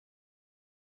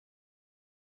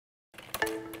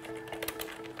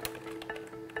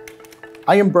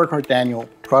I am Burkhard Daniels,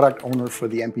 product owner for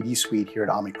the MPD Suite here at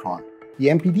OMICRON. The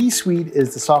MPD Suite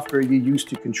is the software you use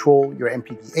to control your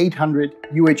MPD 800,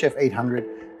 UHF 800,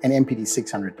 and MPD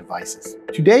 600 devices.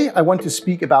 Today, I want to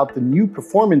speak about the new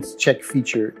performance check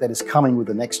feature that is coming with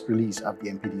the next release of the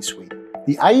MPD Suite.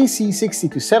 The IEC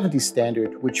 60-70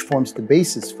 standard, which forms the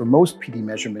basis for most PD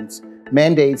measurements,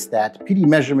 mandates that PD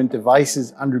measurement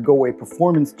devices undergo a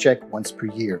performance check once per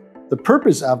year. The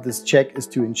purpose of this check is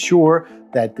to ensure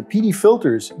that the PD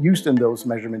filters used in those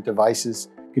measurement devices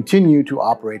continue to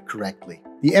operate correctly.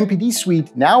 The MPD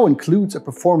Suite now includes a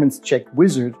performance check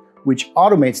wizard which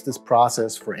automates this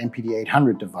process for MPD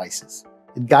 800 devices.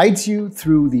 It guides you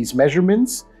through these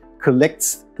measurements,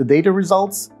 collects the data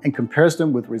results, and compares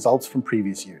them with results from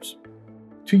previous years.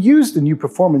 To use the new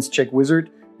performance check wizard,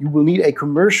 you will need a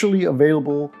commercially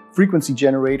available frequency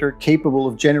generator capable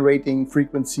of generating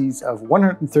frequencies of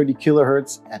 130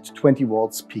 kHz at 20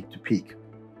 volts peak to peak.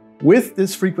 With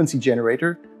this frequency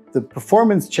generator, the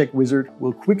performance check wizard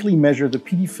will quickly measure the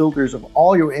PD filters of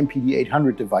all your MPD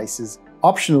 800 devices,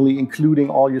 optionally including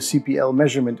all your CPL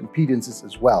measurement impedances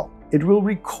as well. It will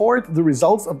record the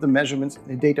results of the measurements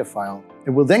in a data file. It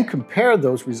will then compare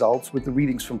those results with the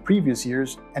readings from previous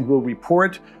years and will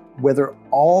report whether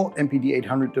all MPD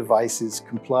 800 devices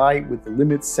comply with the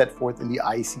limits set forth in the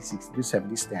IEC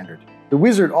 60-70 standard. The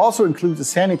wizard also includes a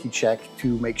sanity check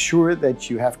to make sure that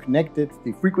you have connected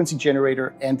the frequency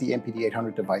generator and the MPD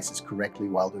 800 devices correctly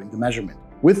while doing the measurement.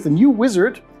 With the new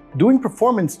wizard, doing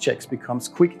performance checks becomes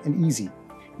quick and easy.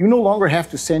 You no longer have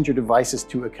to send your devices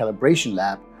to a calibration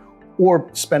lab or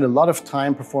spend a lot of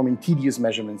time performing tedious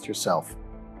measurements yourself.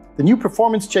 The new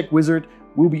performance check wizard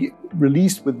will be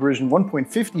released with version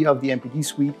 1.50 of the MPD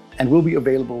Suite and will be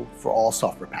available for all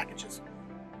software packages.